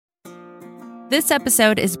This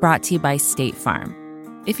episode is brought to you by State Farm.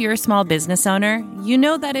 If you're a small business owner, you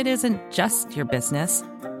know that it isn't just your business,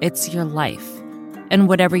 it's your life. And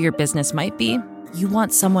whatever your business might be, you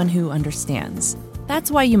want someone who understands. That's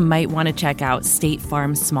why you might want to check out State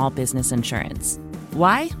Farm's small business insurance.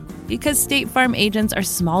 Why? Because State Farm agents are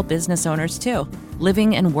small business owners too,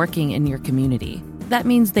 living and working in your community. That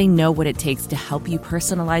means they know what it takes to help you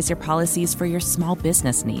personalize your policies for your small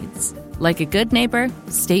business needs. Like a good neighbor,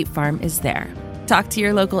 State Farm is there. Talk to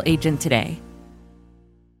your local agent today.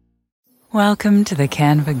 Welcome to the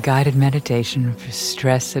Canva guided meditation for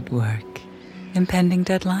stress at work. Impending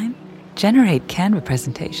deadline? Generate Canva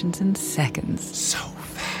presentations in seconds. So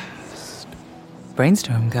fast.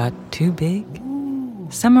 Brainstorm got too big?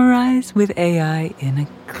 Summarize with AI in a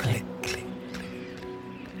click.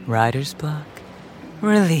 Writer's block?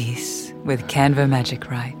 Release with Canva Magic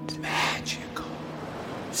Write. Magical.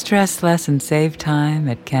 Stress less and save time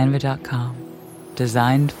at canva.com.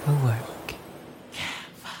 Designed for work.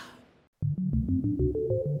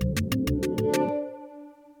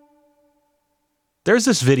 There's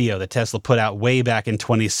this video that Tesla put out way back in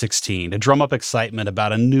 2016 to drum up excitement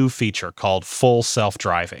about a new feature called full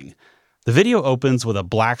self-driving. The video opens with a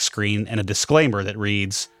black screen and a disclaimer that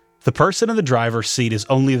reads, "The person in the driver's seat is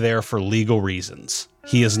only there for legal reasons.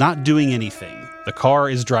 He is not doing anything. The car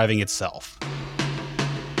is driving itself."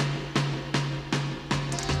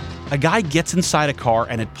 A guy gets inside a car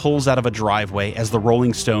and it pulls out of a driveway as the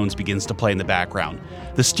Rolling Stones begins to play in the background.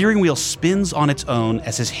 The steering wheel spins on its own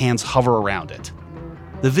as his hands hover around it.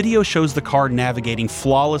 The video shows the car navigating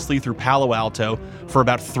flawlessly through Palo Alto for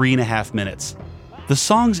about 3.5 minutes. The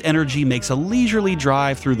song's energy makes a leisurely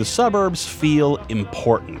drive through the suburbs feel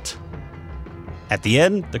important. At the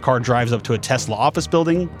end, the car drives up to a Tesla office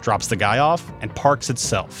building, drops the guy off, and parks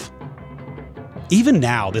itself. Even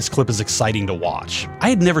now, this clip is exciting to watch. I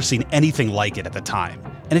had never seen anything like it at the time,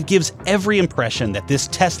 and it gives every impression that this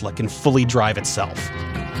Tesla can fully drive itself.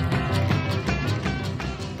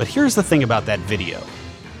 But here's the thing about that video.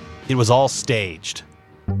 It was all staged.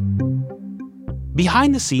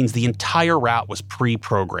 Behind the scenes, the entire route was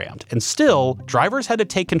pre-programmed, and still, drivers had to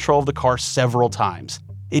take control of the car several times.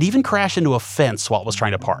 It even crashed into a fence while it was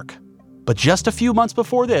trying to park. But just a few months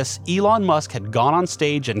before this, Elon Musk had gone on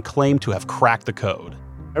stage and claimed to have cracked the code.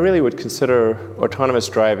 I really would consider autonomous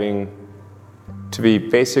driving to be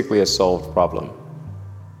basically a solved problem.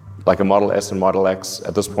 Like a Model S and Model X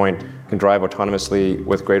at this point can drive autonomously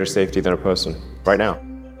with greater safety than a person right now.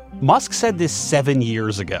 Musk said this 7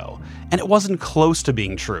 years ago, and it wasn't close to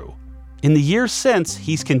being true. In the years since,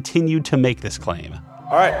 he's continued to make this claim.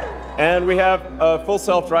 All right, and we have full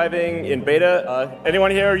self-driving in beta.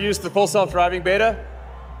 Anyone here use the full self-driving beta?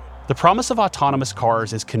 The promise of autonomous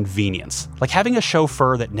cars is convenience, like having a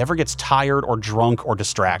chauffeur that never gets tired or drunk or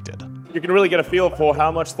distracted. You can really get a feel for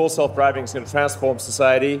how much full self-driving is going to transform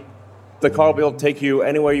society. The car will be able to take you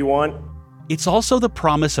anywhere you want. It's also the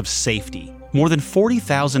promise of safety. More than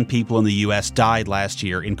 40,000 people in the US died last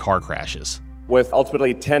year in car crashes. With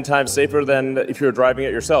ultimately 10 times safer than if you were driving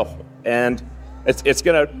it yourself. And it's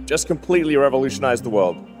going to just completely revolutionize the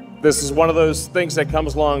world. This is one of those things that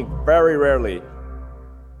comes along very rarely.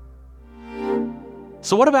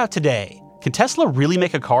 So what about today? Can Tesla really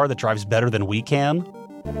make a car that drives better than we can?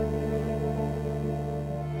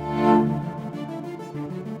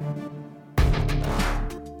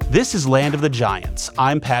 This is Land of the Giants.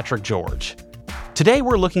 I'm Patrick George. Today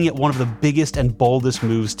we're looking at one of the biggest and boldest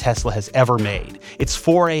moves Tesla has ever made, its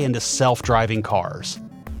foray into self-driving cars.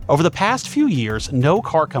 Over the past few years, no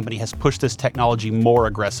car company has pushed this technology more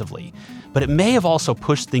aggressively, but it may have also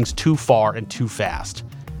pushed things too far and too fast.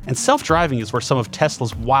 And self-driving is where some of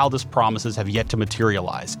Tesla's wildest promises have yet to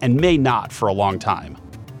materialize, and may not for a long time.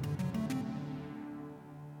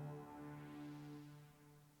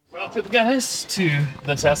 Welcome, guys, to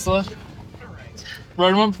the Tesla.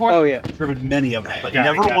 Rode one before? Oh, yeah. Driven many of them, but Got it,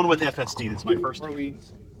 never got one it. with FSD. That's my first time.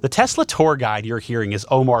 The Tesla tour guide you're hearing is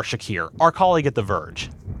Omar Shakir, our colleague at The Verge.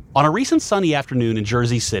 On a recent sunny afternoon in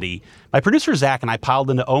Jersey City, my producer Zach and I piled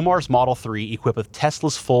into Omar's Model 3 equipped with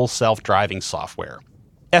Tesla's full self-driving software.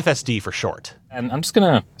 FSD for short. And I'm just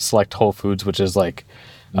going to select Whole Foods, which is like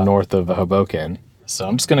north of Hoboken. So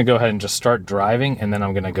I'm just going to go ahead and just start driving, and then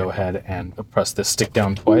I'm going to go ahead and press this stick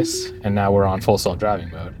down twice, and now we're on full self-driving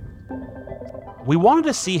mode. We wanted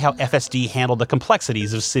to see how FSD handled the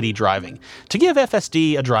complexities of city driving, to give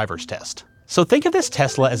FSD a driver's test. So think of this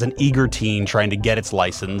Tesla as an eager teen trying to get its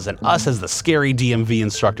license, and us as the scary DMV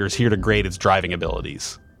instructors here to grade its driving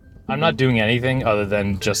abilities. I'm not doing anything other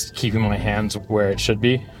than just keeping my hands where it should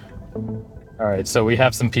be. All right, so we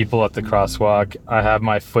have some people at the crosswalk. I have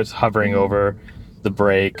my foot hovering over the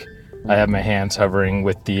brake. I have my hands hovering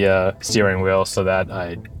with the steering wheel so that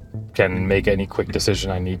I can make any quick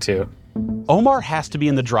decision I need to. Omar has to be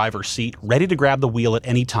in the driver's seat, ready to grab the wheel at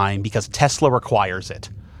any time because Tesla requires it.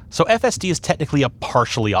 So FSD is technically a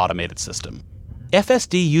partially automated system.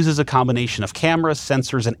 FSD uses a combination of cameras,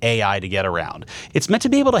 sensors, and AI to get around. It's meant to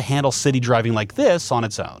be able to handle city driving like this on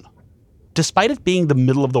its own. Despite it being the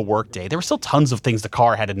middle of the workday, there were still tons of things the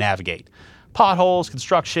car had to navigate. Potholes,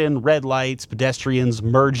 construction, red lights, pedestrians,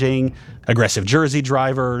 merging, aggressive Jersey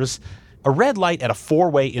drivers. A red light at a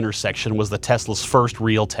four-way intersection was the Tesla's first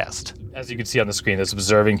real test. As you can see on the screen, it's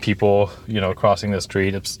observing people, crossing the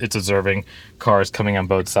street. It's observing cars coming on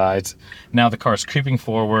both sides. Now the car's creeping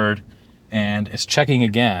forward and it's checking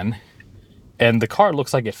again. And the car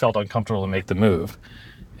looks like it felt uncomfortable to make the move.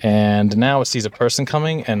 And now it sees a person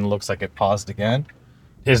coming and looks like it paused again.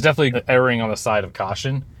 It's definitely erring on the side of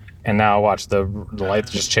caution. And now watch, the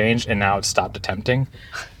lights just changed, and now it stopped attempting.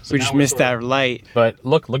 So we just missed that light. But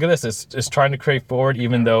look at this. It's trying to creep forward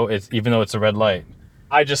even though it's a red light.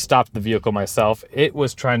 I just stopped the vehicle myself. It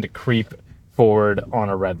was trying to creep forward on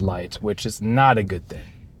a red light, which is not a good thing.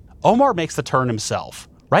 Omar makes the turn himself.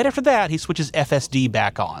 Right after that, he switches FSD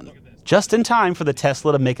back on, just in time for the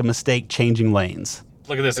Tesla to make a mistake changing lanes.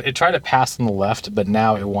 Look at this. It tried to pass on the left, but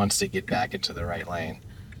now it wants to get back into the right lane.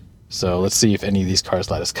 So let's see if any of these cars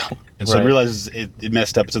let us go. And so it realizes it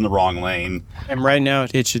messed up. It's in the wrong lane. And right now,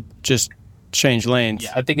 it should just change lanes.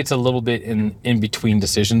 Yeah, I think it's a little bit in between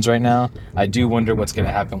decisions right now. I do wonder what's going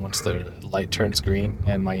to happen once the light turns green.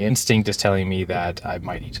 And my instinct is telling me that I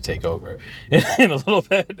might need to take over in a little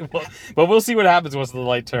bit. But we'll see what happens once the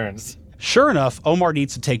light turns. Sure enough, Omar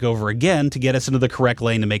needs to take over again to get us into the correct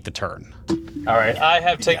lane to make the turn. All right, I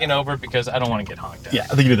have taken over because I don't want to get honked at. Yeah, I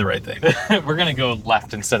think you did the right thing. We're going to go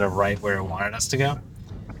left instead of right where it wanted us to go.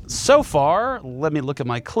 So far, let me look at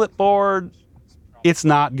my clipboard. It's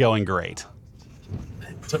not going great.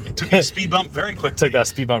 It took a speed bump very quickly. Took that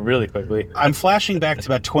speed bump really quickly. I'm flashing back to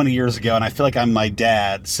about 20 years ago, and I feel like I'm my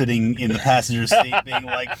dad sitting in the passenger seat being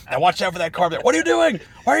like, now watch out for that car there. What are you doing?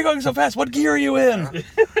 Why are you going so fast? What gear are you in?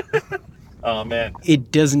 Oh, man.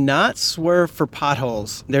 It does not swerve for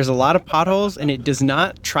potholes. There's a lot of potholes, and it does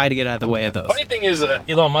not try to get out of the way of those. Funny thing is,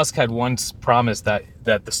 Elon Musk had once promised that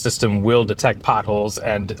the system will detect potholes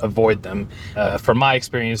and avoid them. From my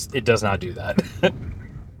experience, it does not do that.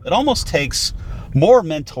 It almost takes more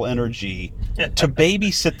mental energy to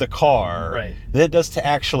babysit the car than it does to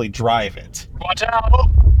actually drive it. Watch out!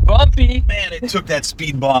 Bumpy! Man, it took that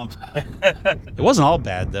speed bump. It wasn't all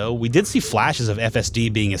bad, though. We did see flashes of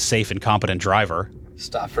FSD being a safe and competent driver.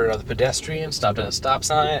 Stopped for another pedestrian, stopped at a stop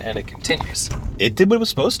sign, and it continues. It did what it was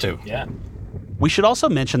supposed to. Yeah. We should also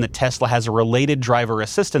mention that Tesla has a related driver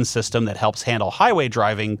assistance system that helps handle highway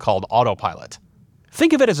driving called Autopilot.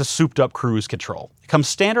 Think of it as a souped-up cruise control. It comes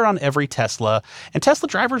standard on every Tesla, and Tesla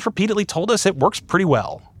drivers repeatedly told us it works pretty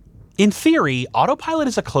well. In theory, Autopilot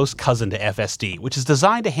is a close cousin to FSD, which is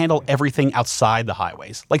designed to handle everything outside the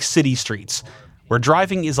highways, like city streets, where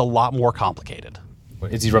driving is a lot more complicated.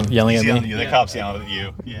 Is he yelling at me? The cop's yelling at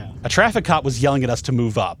you. Yeah. A traffic cop was yelling at us to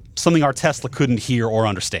move up, something our Tesla couldn't hear or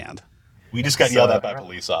understand. We just got yelled at by a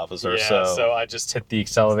police officer. Yeah, so I just hit the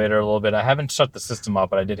accelerator a little bit. I haven't shut the system off,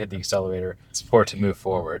 but I did hit the accelerator for it to move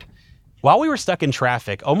forward. While we were stuck in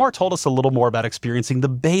traffic, Omar told us a little more about experiencing the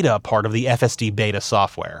beta part of the FSD beta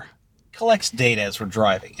software. Collects data as we're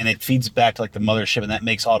driving, and it feeds back to like the mothership, and that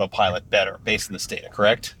makes Autopilot better based on this data,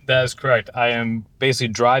 correct? That is correct. I am basically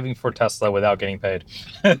driving for Tesla without getting paid.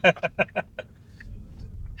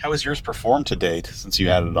 How has yours performed to date since you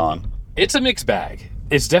had it on? It's a mixed bag.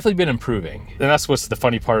 It's definitely been improving. And that's what's the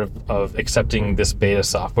funny part of accepting this beta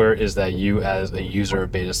software is that you as a user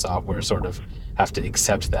of beta software sort of have to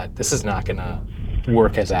accept that this is not going to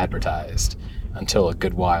work as advertised until a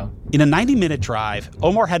good while. In a 90-minute drive,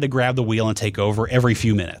 Omar had to grab the wheel and take over every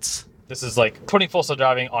few minutes. This is like putting full self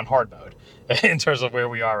driving on hard mode in terms of where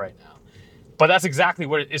we are right now. But that's exactly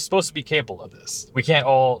what it's supposed to be capable of this. We can't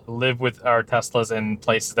all live with our Teslas in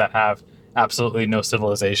places that have absolutely no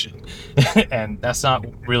civilization. And that's not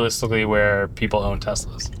realistically where people own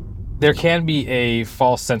Teslas. There can be a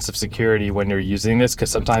false sense of security when you're using this because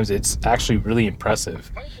sometimes it's actually really impressive,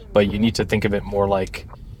 but you need to think of it more like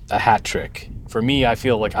a hat trick. For me, I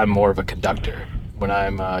feel like I'm more of a conductor. When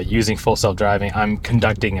I'm using full self-driving, I'm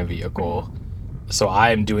conducting a vehicle. So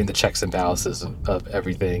I am doing the checks and balances of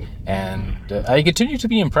everything. And I continue to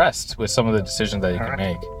be impressed with some of the decisions that you can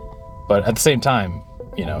make. But at the same time,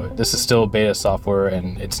 you know, this is still beta software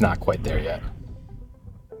and it's not quite there yet.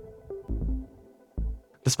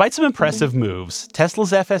 Despite some impressive moves,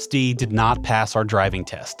 Tesla's FSD did not pass our driving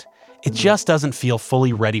test. It just doesn't feel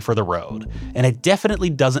fully ready for the road, and it definitely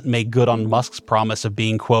doesn't make good on Musk's promise of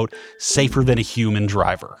being, quote, safer than a human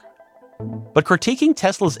driver. But critiquing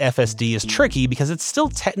Tesla's FSD is tricky because it's still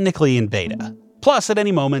technically in beta. Plus, at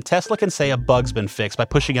any moment, Tesla can say a bug's been fixed by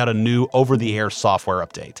pushing out a new over-the-air software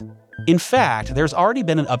update. In fact, there's already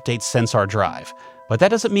been an update since our drive, but that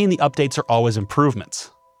doesn't mean the updates are always improvements.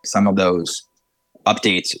 Some of those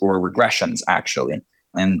updates were regressions, actually,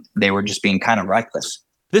 and they were just being kind of reckless.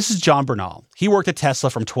 This is John Bernal. He worked at Tesla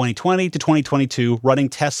from 2020 to 2022, running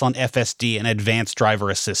tests on FSD and advanced driver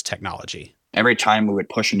assist technology. Every time we would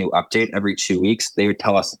push a new update every 2 weeks, they would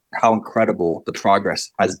tell us how incredible the progress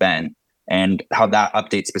has been and how that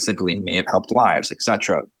update specifically may have helped lives,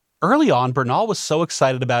 etc. Early on, Bernal was so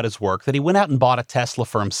excited about his work that he went out and bought a Tesla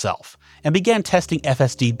for himself and began testing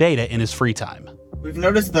FSD beta in his free time. We've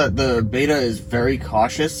noticed that the beta is very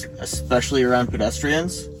cautious, especially around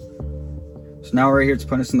pedestrians. So now we're here to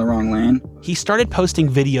put us in the wrong lane. He started posting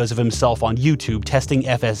videos of himself on YouTube testing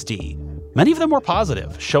FSD. Many of them were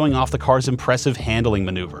positive, showing off the car's impressive handling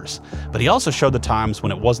maneuvers. But he also showed the times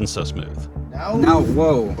when it wasn't so smooth. Now,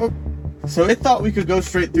 whoa. So it thought we could go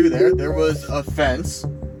straight through there. There was a fence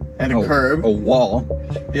and a curb. A wall.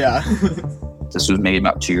 Yeah. This was maybe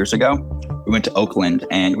about 2 years ago. We went to Oakland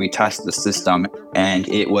and we tested the system, and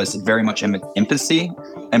it was very much in infancy.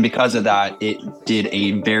 And because of that, it did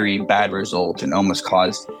a very bad result and almost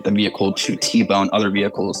caused the vehicle to T-bone other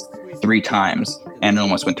vehicles 3 times, and it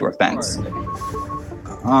almost went through a fence.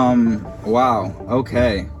 Wow.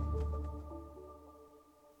 Okay.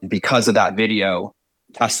 Because of that video,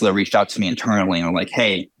 Tesla reached out to me internally and were like,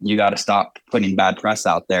 hey, you got to stop putting bad press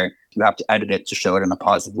out there. You have to edit it to show it in a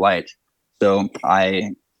positive light. So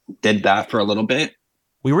I did that for a little bit.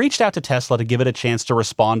 We reached out to Tesla to give it a chance to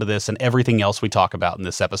respond to this and everything else we talk about in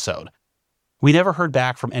this episode. We never heard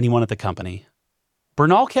back from anyone at the company.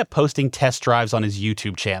 Bernal kept posting test drives on his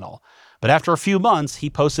YouTube channel, but after a few months, he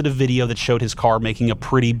posted a video that showed his car making a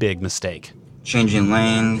pretty big mistake. Changing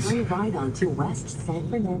lanes. Turn right onto West San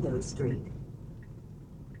Fernando Street.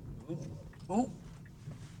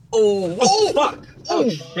 Oh, fuck! Oh,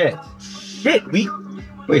 shit. Shit,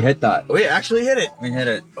 we hit that. We actually hit it. We hit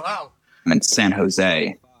it. Wow. I'm in San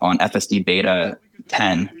Jose on FSD Beta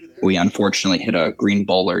 10. We unfortunately hit a green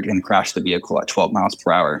bollard and crashed the vehicle at 12 miles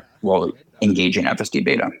per hour while engaging FSD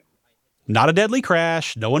Beta. Not a deadly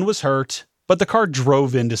crash, no one was hurt, but the car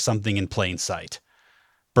drove into something in plain sight.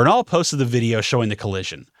 Bernal posted the video showing the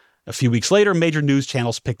collision. A few weeks later, major news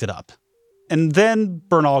channels picked it up. And then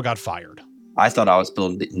Bernal got fired. I thought I was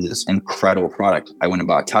building this incredible product. I went and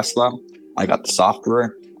bought a Tesla. I got the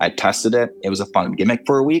software. I tested it. It was a fun gimmick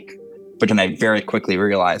for a week. But then I very quickly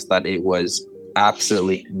realized that it was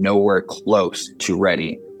absolutely nowhere close to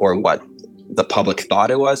ready or what the public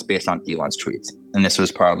thought it was based on Elon's tweets. And this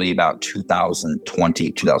was probably about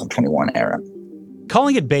 2020, 2021 era.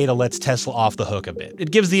 Calling it beta lets Tesla off the hook a bit.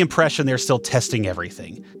 It gives the impression they're still testing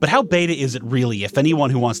everything. But how beta is it really if anyone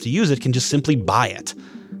who wants to use it can just simply buy it?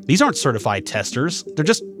 These aren't certified testers, they're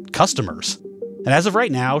just customers. And as of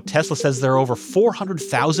right now, Tesla says there are over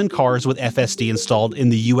 400,000 cars with FSD installed in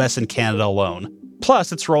the US and Canada alone.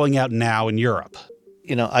 Plus, it's rolling out now in Europe.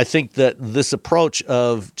 You know, I think that this approach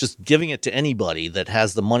of just giving it to anybody that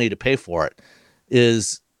has the money to pay for it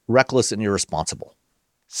is reckless and irresponsible.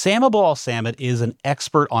 Sam Abu-Al-Samad is an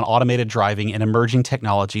expert on automated driving and emerging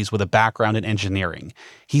technologies with a background in engineering.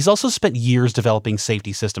 He's also spent years developing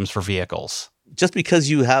safety systems for vehicles. Just because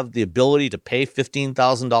you have the ability to pay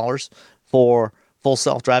 $15,000 for full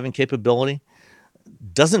self-driving capability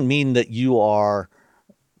doesn't mean that you are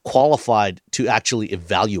qualified to actually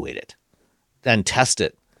evaluate it and test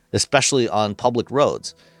it, especially on public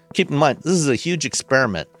roads. Keep in mind, this is a huge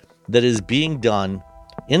experiment that is being done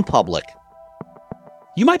in public.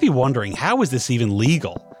 You might be wondering, how is this even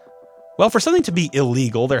legal? Well, for something to be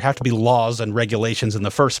illegal, there have to be laws and regulations in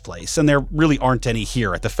the first place, and there really aren't any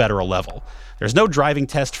here at the federal level. There's no driving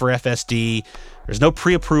test for FSD, there's no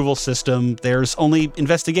pre-approval system, there's only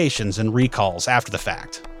investigations and recalls after the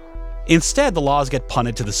fact. Instead, the laws get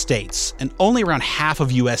punted to the states, and only around half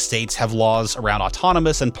of US states have laws around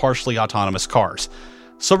autonomous and partially autonomous cars.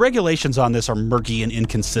 So regulations on this are murky and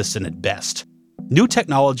inconsistent at best. New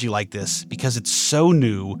technology like this, because it's so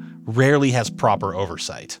new, rarely has proper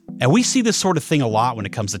oversight. And we see this sort of thing a lot when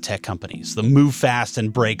it comes to tech companies. The move fast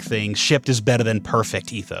and break thing, shipped is better than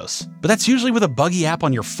perfect ethos. But that's usually with a buggy app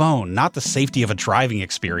on your phone, not the safety of a driving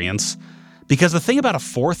experience. Because the thing about a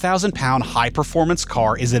 4,000-pound high-performance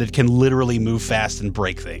car is that it can literally move fast and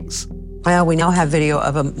break things. Well, we now have video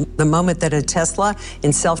of the moment that a Tesla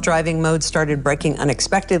in self-driving mode started braking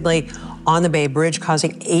unexpectedly on the Bay Bridge,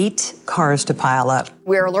 causing 8 cars to pile up.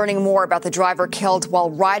 We're learning more about the driver killed while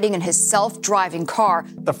riding in his self-driving car.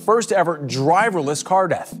 The first ever driverless car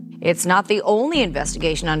death. It's not the only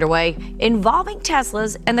investigation underway involving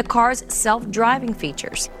Teslas and the car's self-driving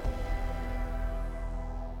features.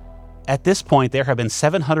 At this point, there have been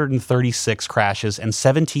 736 crashes and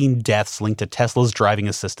 17 deaths linked to Tesla's driving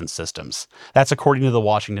assistance systems. That's according to the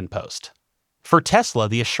Washington Post. For Tesla,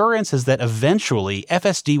 the assurance is that eventually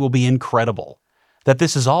FSD will be incredible, that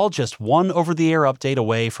this is all just one over-the-air update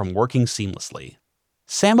away from working seamlessly.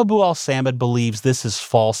 Sam Abu al-Samad believes this is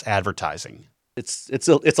false advertising. It's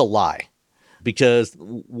a lie, because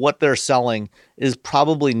what they're selling is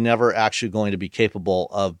probably never actually going to be capable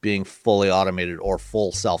of being fully automated or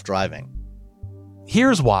full self-driving.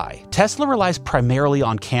 Here's why. Tesla relies primarily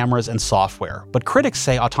on cameras and software, but critics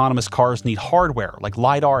say autonomous cars need hardware like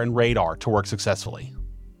LiDAR and radar to work successfully.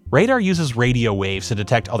 Radar uses radio waves to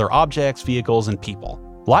detect other objects, vehicles, and people.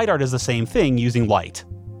 LiDAR does the same thing using light.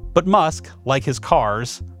 But Musk, like his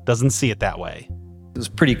cars, doesn't see it that way. It's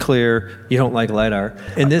pretty clear you don't like LiDAR.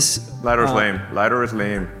 And this... LiDAR is lame. LiDAR is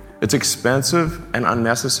lame. It's expensive and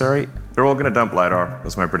unnecessary. They're all going to dump LiDAR.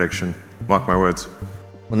 That's my prediction. Mark my words.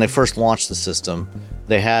 When they first launched the system,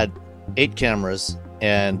 they had 8 cameras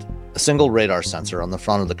and a single radar sensor on the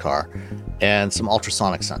front of the car and some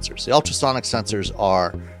ultrasonic sensors. The ultrasonic sensors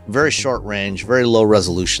are very short range, very low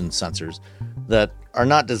resolution sensors that are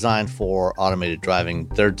not designed for automated driving.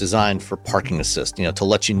 They're designed for parking assist, to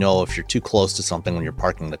let you know if you're too close to something when you're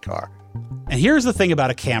parking the car. And here's the thing about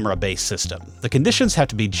a camera-based system. The conditions have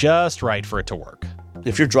to be just right for it to work.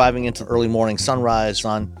 If you're driving into early morning sunrise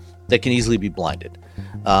sun, they can easily be blinded.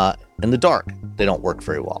 In the dark, they don't work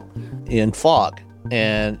very well. In fog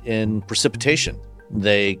and in precipitation,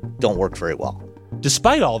 they don't work very well.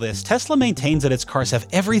 Despite all this, Tesla maintains that its cars have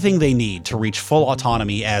everything they need to reach full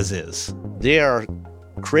autonomy as is. They are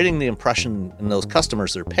creating the impression in those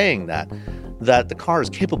customers that are paying that the car is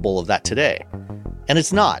capable of that today. And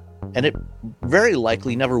it's not. And it very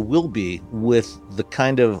likely never will be with the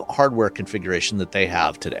kind of hardware configuration that they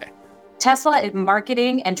have today. Tesla is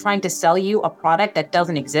marketing and trying to sell you a product that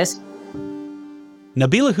doesn't exist.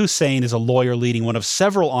 Nabila Hussain is a lawyer leading one of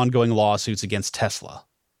several ongoing lawsuits against Tesla.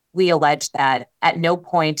 We allege that at no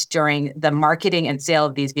point during the marketing and sale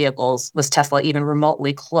of these vehicles was Tesla even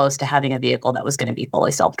remotely close to having a vehicle that was going to be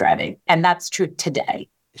fully self-driving. And that's true today.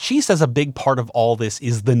 She says a big part of all this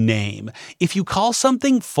is the name. If you call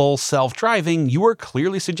something full self-driving, you are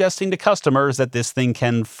clearly suggesting to customers that this thing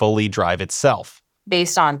can fully drive itself.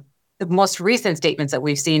 Based on the most recent statements that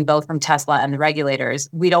we've seen, both from Tesla and the regulators,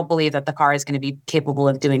 we don't believe that the car is going to be capable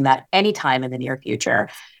of doing that anytime in the near future.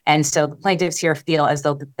 And so the plaintiffs here feel as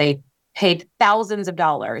though they paid thousands of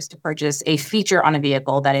dollars to purchase a feature on a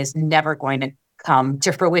vehicle that is never going to come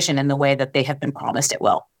to fruition in the way that they have been promised it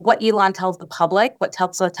will. What Elon tells the public, what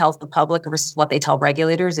Tesla tells the public versus what they tell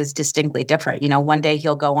regulators is distinctly different. One day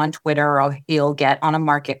he'll go on Twitter or he'll get on a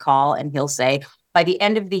market call and he'll say, by the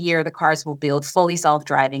end of the year, the cars will be fully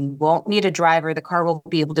self-driving. You won't need a driver. The car will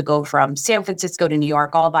be able to go from San Francisco to New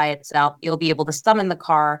York all by itself. You'll be able to summon the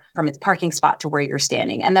car from its parking spot to where you're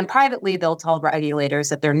standing. And then privately, they'll tell regulators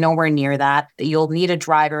that they're nowhere near that you'll need a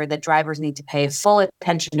driver, that drivers need to pay full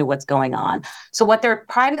attention to what's going on. So what they're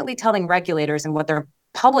privately telling regulators and what they're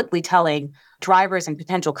publicly telling drivers and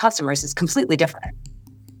potential customers is completely different.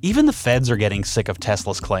 Even the feds are getting sick of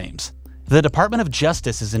Tesla's claims. The Department of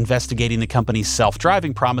Justice is investigating the company's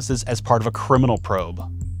self-driving promises as part of a criminal probe.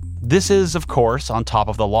 This is, of course, on top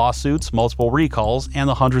of the lawsuits, multiple recalls, and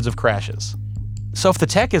the hundreds of crashes. So if the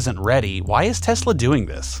tech isn't ready, why is Tesla doing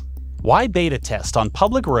this? Why beta test on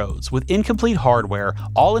public roads with incomplete hardware,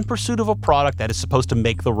 all in pursuit of a product that is supposed to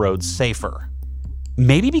make the roads safer?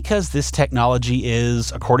 Maybe because this technology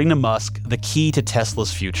is, according to Musk, the key to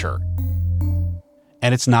Tesla's future.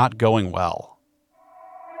 And it's not going well.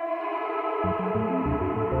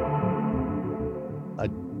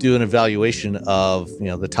 Do an evaluation of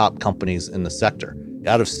the top companies in the sector.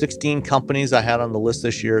 Out of 16 companies I had on the list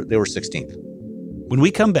this year, they were 16th. When we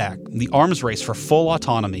come back, the arms race for full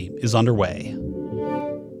autonomy is underway.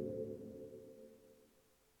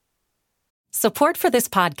 Support for this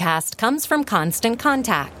podcast comes from Constant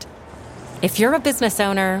Contact. If you're a business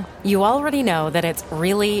owner, you already know that it's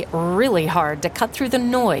really, really hard to cut through the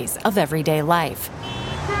noise of everyday life.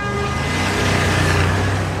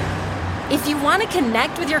 If you want to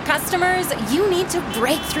connect with your customers, you need to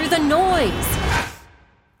break through the noise.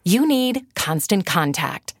 You need Constant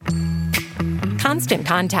Contact. Constant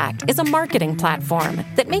Contact is a marketing platform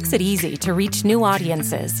that makes it easy to reach new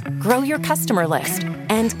audiences, grow your customer list,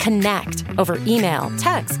 and connect over email,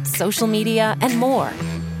 text, social media, and more.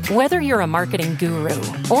 Whether you're a marketing guru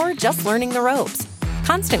or just learning the ropes,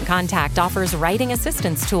 Constant Contact offers writing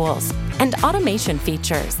assistance tools and automation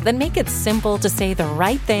features that make it simple to say the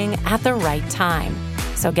right thing at the right time.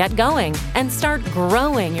 So get going and start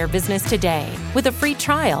growing your business today with a free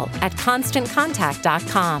trial at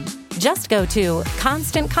ConstantContact.com. Just go to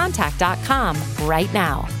ConstantContact.com right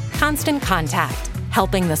now. Constant Contact,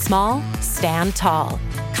 helping the small stand tall.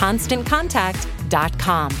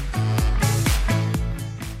 ConstantContact.com.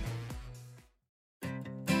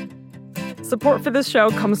 Support for this show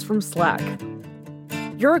comes from Slack.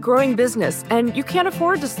 You're a growing business and you can't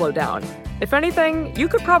afford to slow down. If anything, you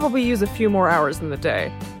could probably use a few more hours in the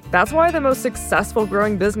day. That's why the most successful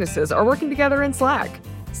growing businesses are working together in Slack.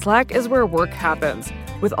 Slack is where work happens,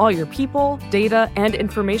 with all your people, data, and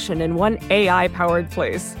information in one AI-powered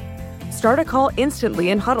place. Start a call instantly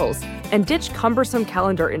in huddles and ditch cumbersome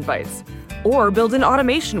calendar invites. Or build an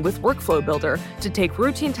automation with Workflow Builder to take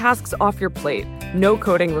routine tasks off your plate. No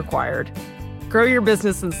coding required. Grow your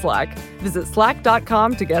business in Slack. Visit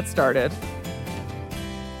slack.com to get started.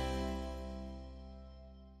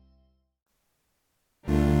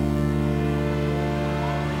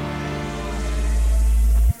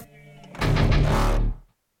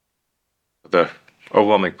 The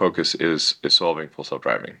overwhelming focus is solving full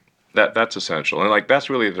self-driving. That's essential. And that's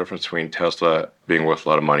really the difference between Tesla being worth a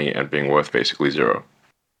lot of money and being worth basically zero.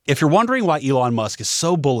 If you're wondering why Elon Musk is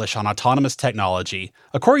so bullish on autonomous technology,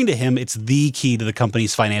 according to him, it's the key to the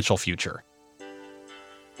company's financial future.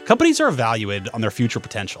 Companies are evaluated on their future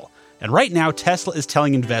potential, and right now Tesla is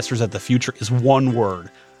telling investors that the future is one word: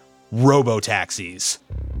 robo-taxis.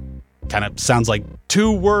 Kind of sounds like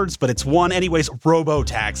two words, but it's one anyways,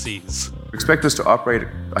 robo-taxis. Expect this to operate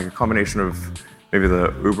like a combination of maybe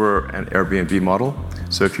the Uber and Airbnb model.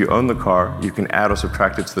 So if you own the car, you can add or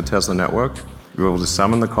subtract it to the Tesla network. You're able to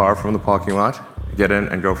summon the car from the parking lot, get in,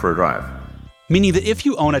 and go for a drive. Meaning that if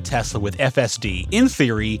you own a Tesla with FSD, in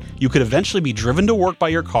theory, you could eventually be driven to work by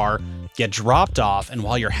your car, get dropped off, and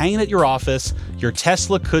while you're hanging at your office, your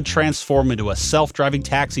Tesla could transform into a self-driving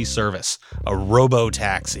taxi service, a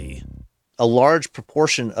robo-taxi. A large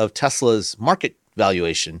proportion of Tesla's market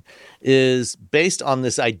valuation is based on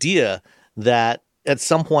this idea that at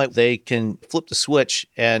some point they can flip the switch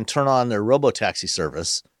and turn on their robo-taxi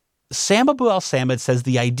service. Sam Abu Al-Samad says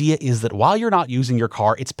the idea is that while you're not using your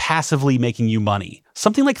car, it's passively making you money.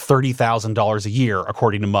 Something like $30,000 a year,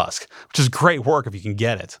 according to Musk, which is great work if you can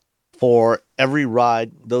get it. For every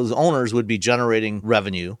ride, those owners would be generating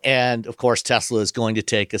revenue. And of course, Tesla is going to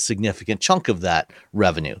take a significant chunk of that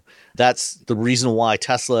revenue. That's the reason why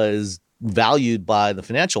Tesla is valued by the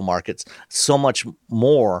financial markets so much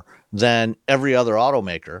more than every other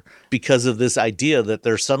automaker, because of this idea that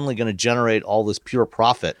they're suddenly going to generate all this pure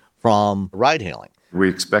profit from ride hailing. We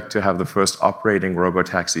expect to have the first operating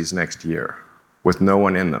robo-taxis next year with no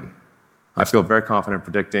one in them. I feel very confident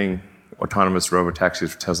predicting autonomous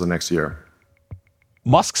robo-taxis for Tesla next year.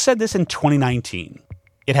 Musk said this in 2019.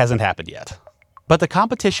 It hasn't happened yet. But the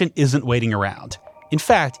competition isn't waiting around. In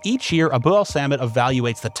fact, each year, Abu Al-Samad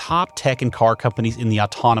evaluates the top tech and car companies in the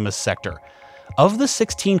autonomous sector. Of the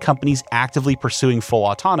 16 companies actively pursuing full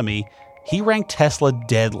autonomy, he ranked Tesla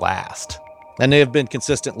dead last. And they have been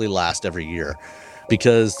consistently last every year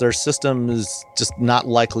because their system is just not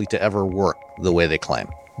likely to ever work the way they claim.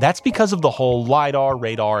 That's because of the whole LiDAR,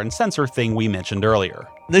 radar, and sensor thing we mentioned earlier.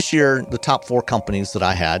 This year, the top 4 companies that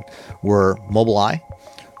I had were Mobileye,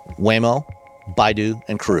 Waymo, Baidu,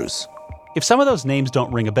 and Cruise. If some of those names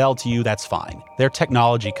don't ring a bell to you, that's fine. They're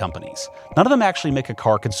technology companies. None of them actually make a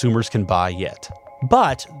car consumers can buy yet.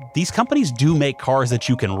 But these companies do make cars that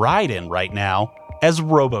you can ride in right now as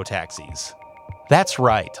robo-taxis. That's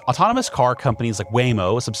right. Autonomous car companies like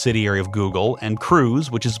Waymo, a subsidiary of Google, and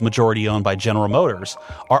Cruise, which is majority owned by General Motors,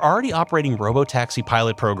 are already operating robo-taxi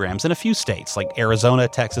pilot programs in a few states like Arizona,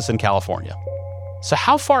 Texas, and California. So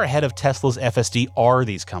how far ahead of Tesla's FSD are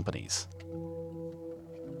these companies?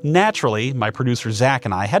 Naturally, my producer Zach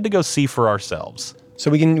and I had to go see for ourselves.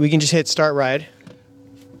 So we can just hit start ride.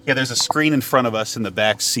 Yeah, there's a screen in front of us in the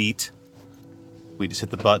back seat. We just hit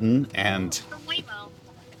the button and...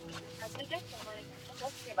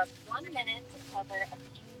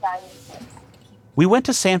 We went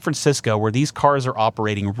to San Francisco where these cars are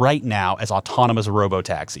operating right now as autonomous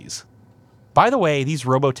robo-taxis. By the way, these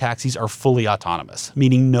robo-taxis are fully autonomous,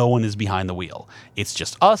 meaning no one is behind the wheel. It's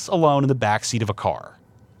just us alone in the back seat of a car.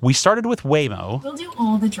 We started with Waymo. We'll do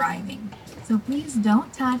all the driving, so please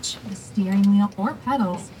don't touch the steering wheel or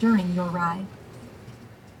pedals during your ride.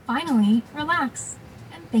 Finally, relax,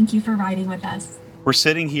 and thank you for riding with us. We're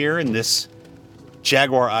sitting here in this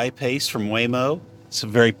Jaguar I-Pace from Waymo. Some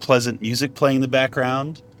very pleasant music playing in the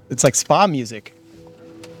background. It's like spa music.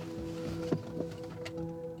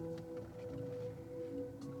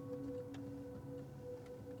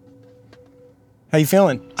 How you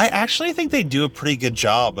feeling? I actually think they do a pretty good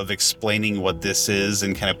job of explaining what this is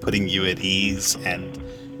and kind of putting you at ease. And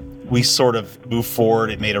we sort of move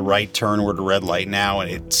forward. It made a right turn. We're at a red light now,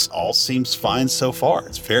 and it all seems fine so far.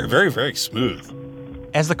 It's very, very, very smooth.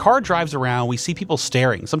 As the car drives around, we see people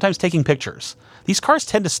staring, sometimes taking pictures. These cars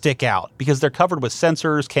tend to stick out because they're covered with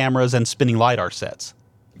sensors, cameras, and spinning LiDAR sets.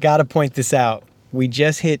 Gotta point this out. We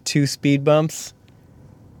just hit 2 speed bumps,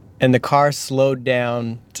 and the car slowed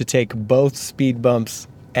down to take both speed bumps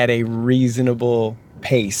at a reasonable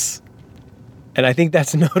pace. And I think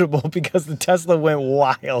that's notable because the Tesla went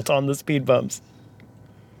wild on the speed bumps.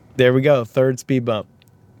 There we go, 3rd speed bump.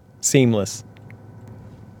 Seamless.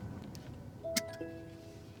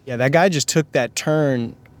 Yeah, that guy just took that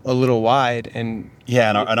turn a little wide, and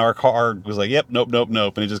and our car was like, yep, nope,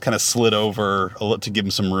 and it just kind of slid over to give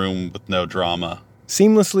him some room with no drama.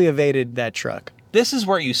 Seamlessly evaded that truck. This is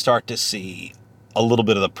where you start to see a little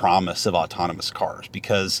bit of the promise of autonomous cars,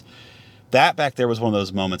 because that back there was one of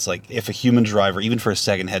those moments, like if a human driver, even for a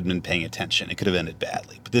second, hadn't been paying attention, it could have ended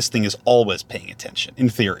badly. But this thing is always paying attention, in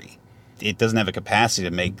theory. It doesn't have a capacity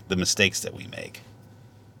to make the mistakes that we make.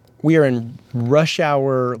 We are in rush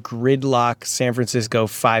hour, gridlock, San Francisco,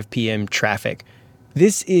 5 p.m. traffic.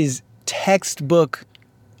 This is textbook,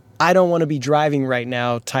 I don't want to be driving right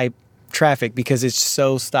now type traffic because it's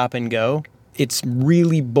so stop and go. It's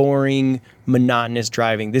really boring, monotonous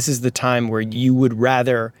driving. This is the time where you would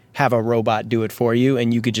rather have a robot do it for you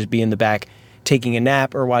and you could just be in the back taking a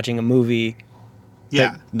nap or watching a movie.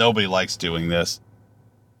 Yeah, nobody likes doing this.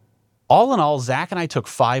 All in all, Zach and I took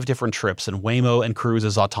 5 different trips in Waymo and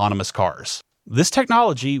Cruise's autonomous cars. This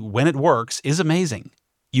technology, when it works, is amazing.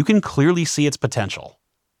 You can clearly see its potential.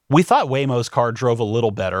 We thought Waymo's car drove a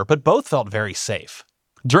little better, but both felt very safe.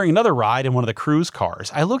 During another ride in one of the Cruise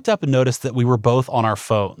cars, I looked up and noticed that we were both on our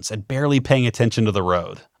phones and barely paying attention to the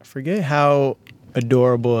road. I forget how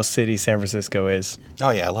adorable a city San Francisco is. Oh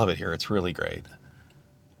yeah, I love it here. It's really great.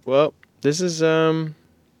 Well, this is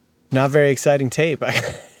not very exciting tape,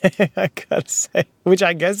 I gotta say. Which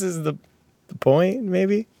I guess is the point,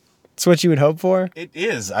 maybe? It's what you would hope for? It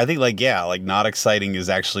is. I think, not exciting is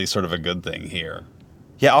actually sort of a good thing here.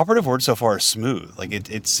 Yeah, operative word so far is smooth.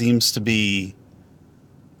 It seems to be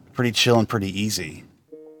pretty chill and pretty easy.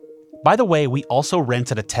 By the way, we also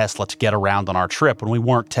rented a Tesla to get around on our trip when we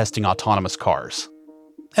weren't testing autonomous cars.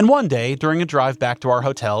 And one day, during a drive back to our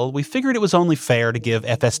hotel, we figured it was only fair to give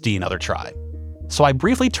FSD another try. So I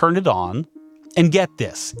briefly turned it on, and get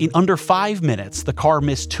this, in under 5 minutes, the car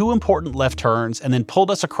missed 2 important left turns and then pulled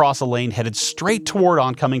us across a lane headed straight toward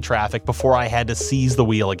oncoming traffic before I had to seize the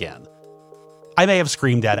wheel again. I may have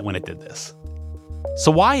screamed at it when it did this.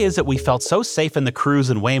 So why is it we felt so safe in the Cruise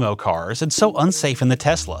and Waymo cars and so unsafe in the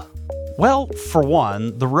Tesla? Well, for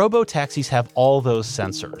one, the robo-taxis have all those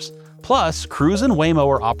sensors. Plus, Cruise and Waymo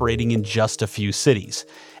are operating in just a few cities,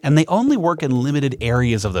 and they only work in limited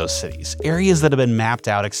areas of those cities, areas that have been mapped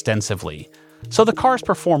out extensively. So the cars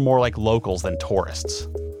perform more like locals than tourists.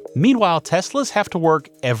 Meanwhile, Teslas have to work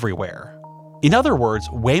everywhere. In other words,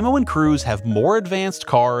 Waymo and Cruise have more advanced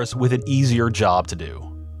cars with an easier job to do.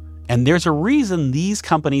 And there's a reason these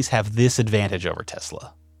companies have this advantage over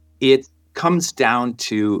Tesla. It comes down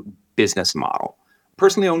to business model.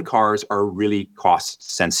 Personally owned cars are a really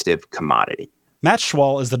cost-sensitive commodity. Matt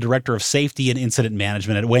Schwal is the Director of Safety and Incident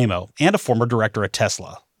Management at Waymo and a former director at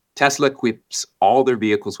Tesla. Tesla equips all their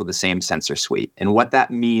vehicles with the same sensor suite. And what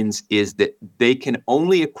that means is that they can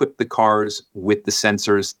only equip the cars with the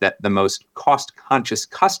sensors that the most cost-conscious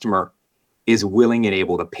customer is willing and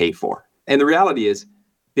able to pay for. And the reality is,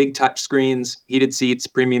 big touch screens, heated seats,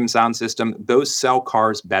 premium sound system, those sell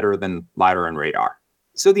cars better than LiDAR and radar.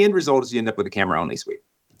 So the end result is you end up with a camera-only suite.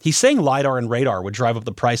 He's saying LiDAR and radar would drive up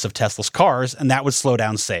the price of Tesla's cars, and that would slow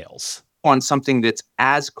down sales. On something that's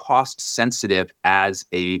as cost-sensitive as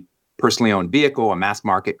a personally owned vehicle, a mass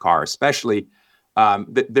market car especially,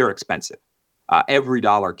 they're expensive. Every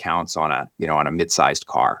dollar counts on a mid-sized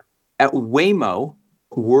car. At Waymo,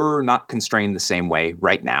 we're not constrained the same way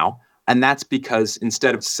right now, and that's because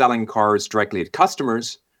instead of selling cars directly to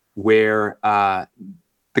customers, where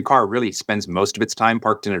the car really spends most of its time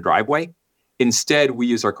parked in a driveway, instead we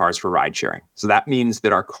use our cars for ride sharing. So that means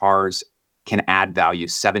that our cars can add value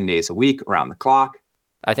 7 days a week around the clock.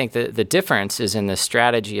 I think the difference is in the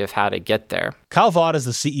strategy of how to get there. Kyle Vaught is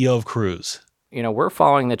the CEO of Cruise. We're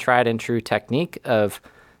following the tried and true technique of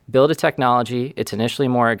build a technology, it's initially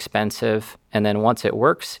more expensive, and then once it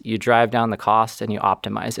works, you drive down the cost and you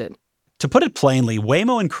optimize it. To put it plainly,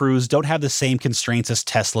 Waymo and Cruise don't have the same constraints as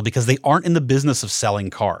Tesla because they aren't in the business of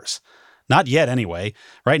selling cars. Not yet, anyway.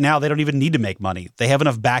 Right now, they don't even need to make money. They have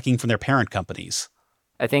enough backing from their parent companies.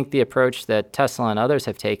 I think the approach that Tesla and others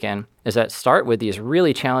have taken is that start with these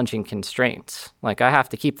really challenging constraints. Like I have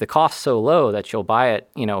to keep the cost so low that you'll buy it,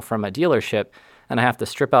 from a dealership, and I have to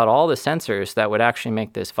strip out all the sensors that would actually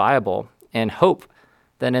make this viable and hope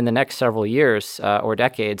that in the next several years or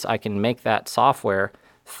decades, I can make that software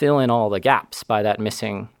fill in all the gaps by that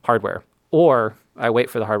missing hardware. Or I wait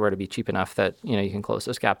for the hardware to be cheap enough that, you can close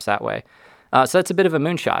those gaps that way. So that's a bit of a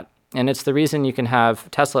moonshot. And it's the reason you can have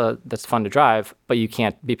Tesla that's fun to drive, but you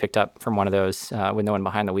can't be picked up from one of those with no one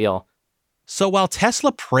behind the wheel. So while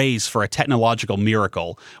Tesla prays for a technological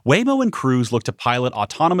miracle, Waymo and Cruise look to pilot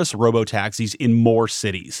autonomous robotaxis in more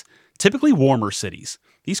cities, typically warmer cities.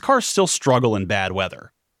 These cars still struggle in bad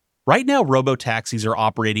weather. Right now, robotaxis are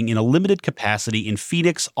operating in a limited capacity in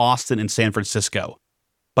Phoenix, Austin, and San Francisco.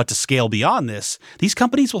 But to scale beyond this, these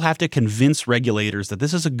companies will have to convince regulators that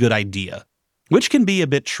this is a good idea, which can be a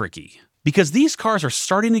bit tricky, because these cars are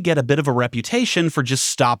starting to get a bit of a reputation for just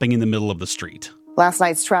stopping in the middle of the street. Last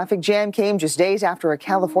night's traffic jam came just days after a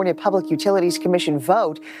California Public Utilities Commission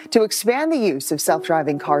vote to expand the use of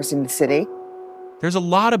self-driving cars in the city. There's a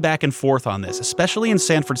lot of back and forth on this, especially in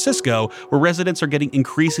San Francisco, where residents are getting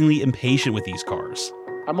increasingly impatient with these cars.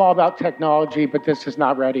 I'm all about technology, but this is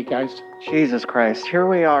not ready, guys. Jesus Christ, here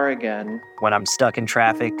we are again. When I'm stuck in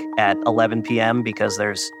traffic at 11 p.m. because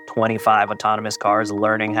there's 25 autonomous cars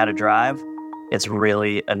learning how to drive, it's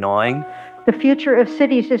really annoying. The future of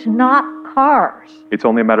cities is not cars. It's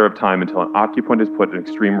only a matter of time until an occupant is put at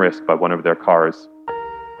extreme risk by one of their cars.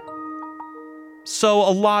 So a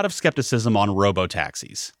lot of skepticism on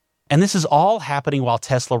robotaxis. And this is all happening while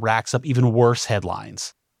Tesla racks up even worse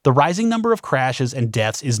headlines. The rising number of crashes and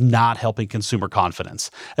deaths is not helping consumer confidence,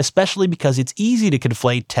 especially because it's easy to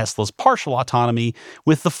conflate Tesla's partial autonomy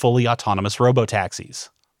with the fully autonomous robotaxis.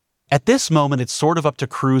 At this moment, it's sort of up to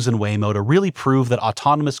Cruise and Waymo to really prove that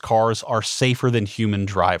autonomous cars are safer than human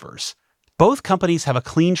drivers. Both companies have a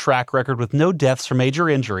clean track record with no deaths or major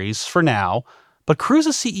injuries, for now, but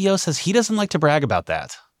Cruise's CEO says he doesn't like to brag about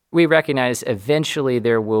that. We recognize eventually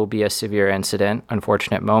there will be a severe incident,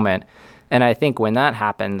 unfortunate moment. And I think when that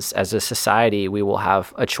happens, as a society, we will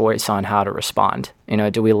have a choice on how to respond.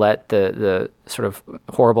 Do we let the sort of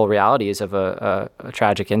horrible realities of a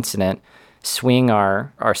tragic incident swing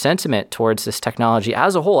our sentiment towards this technology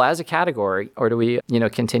as a whole, as a category, or do we,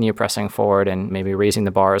 continue pressing forward and maybe raising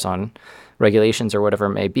the bars on regulations or whatever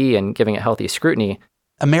it may be and giving it healthy scrutiny?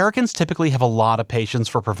 Americans typically have a lot of patience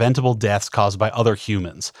for preventable deaths caused by other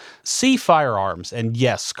humans. See firearms and,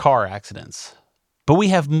 yes, car accidents. But we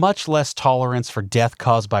have much less tolerance for death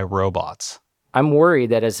caused by robots. I'm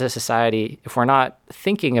worried that as a society, if we're not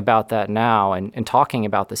thinking about that now and talking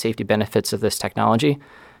about the safety benefits of this technology,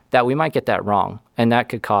 that we might get that wrong, and that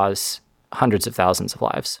could cause hundreds of thousands of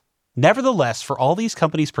lives. Nevertheless, for all these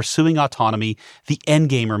companies pursuing autonomy, the end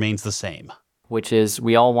game remains the same. Which is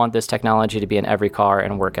we all want this technology to be in every car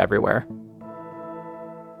and work everywhere.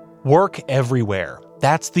 Work everywhere.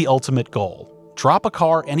 That's the ultimate goal. Drop a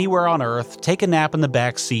car anywhere on Earth, take a nap in the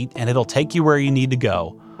back seat, and it'll take you where you need to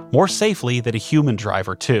go, more safely than a human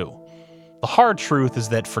driver, too. The hard truth is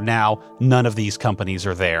that for now, none of these companies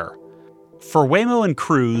are there. For Waymo and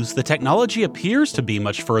Cruise, the technology appears to be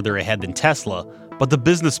much further ahead than Tesla, but the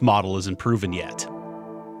business model isn't proven yet.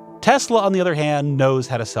 Tesla, on the other hand, knows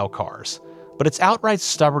how to sell cars, but its outright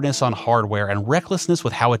stubbornness on hardware and recklessness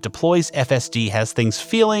with how it deploys FSD has things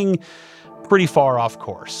feeling pretty far off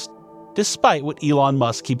course, despite what Elon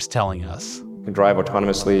Musk keeps telling us. You can drive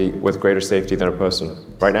autonomously with greater safety than a person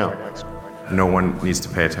right now. No one needs to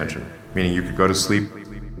pay attention, meaning you could go to sleep.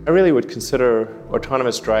 I really would consider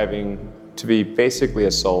autonomous driving to be basically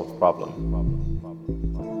a solved problem.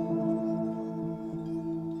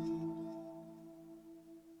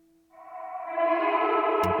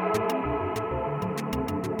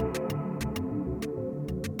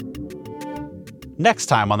 Next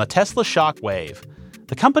time on the Tesla Shockwave,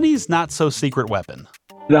 the company's not-so-secret weapon.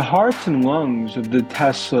 The hearts and lungs of the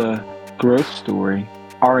Tesla growth story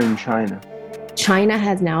are in China. China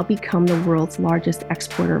has now become the world's largest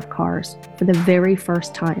exporter of cars for the very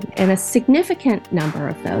first time, and a significant number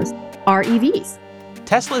of those are EVs.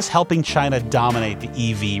 Tesla is helping China dominate the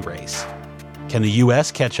EV race. Can the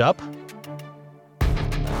US catch up?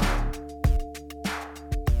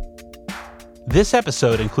 This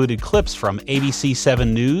episode included clips from ABC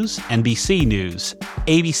 7 News, NBC News,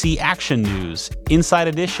 ABC Action News, Inside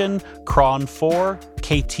Edition, Cron 4,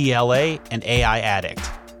 KTLA, and AI Addict.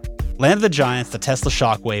 Land of the Giants, the Tesla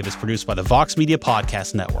Shockwave is produced by the Vox Media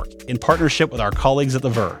Podcast Network in partnership with our colleagues at The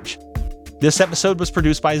Verge. This episode was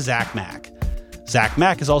produced by Zach Mack. Zach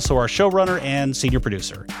Mack is also our showrunner and senior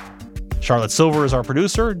producer. Charlotte Silver is our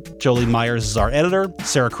producer, Jolie Myers is our editor,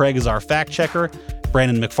 Sarah Craig is our fact-checker,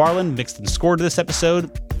 Brandon McFarland mixed and scored this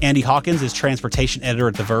episode, Andy Hawkins is transportation editor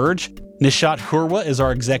at The Verge, Nishat Kurwa is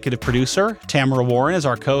our executive producer, Tamara Warren is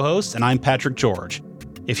our co-host, and I'm Patrick George.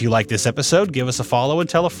 If you like this episode, give us a follow and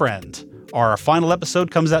tell a friend. Our final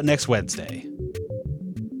episode comes out next Wednesday.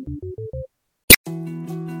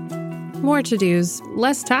 More to-dos,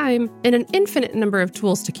 less time, and an infinite number of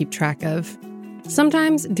tools to keep track of.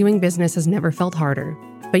 Sometimes doing business has never felt harder,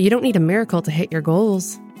 but you don't need a miracle to hit your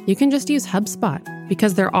goals. You can just use HubSpot,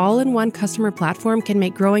 because their all-in-one customer platform can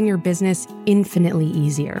make growing your business infinitely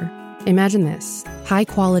easier. Imagine this: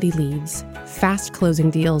 high-quality leads, fast closing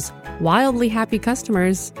deals, wildly happy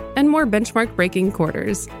customers, and more benchmark-breaking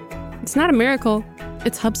quarters. It's not a miracle,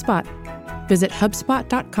 it's HubSpot. Visit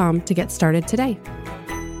HubSpot.com to get started today.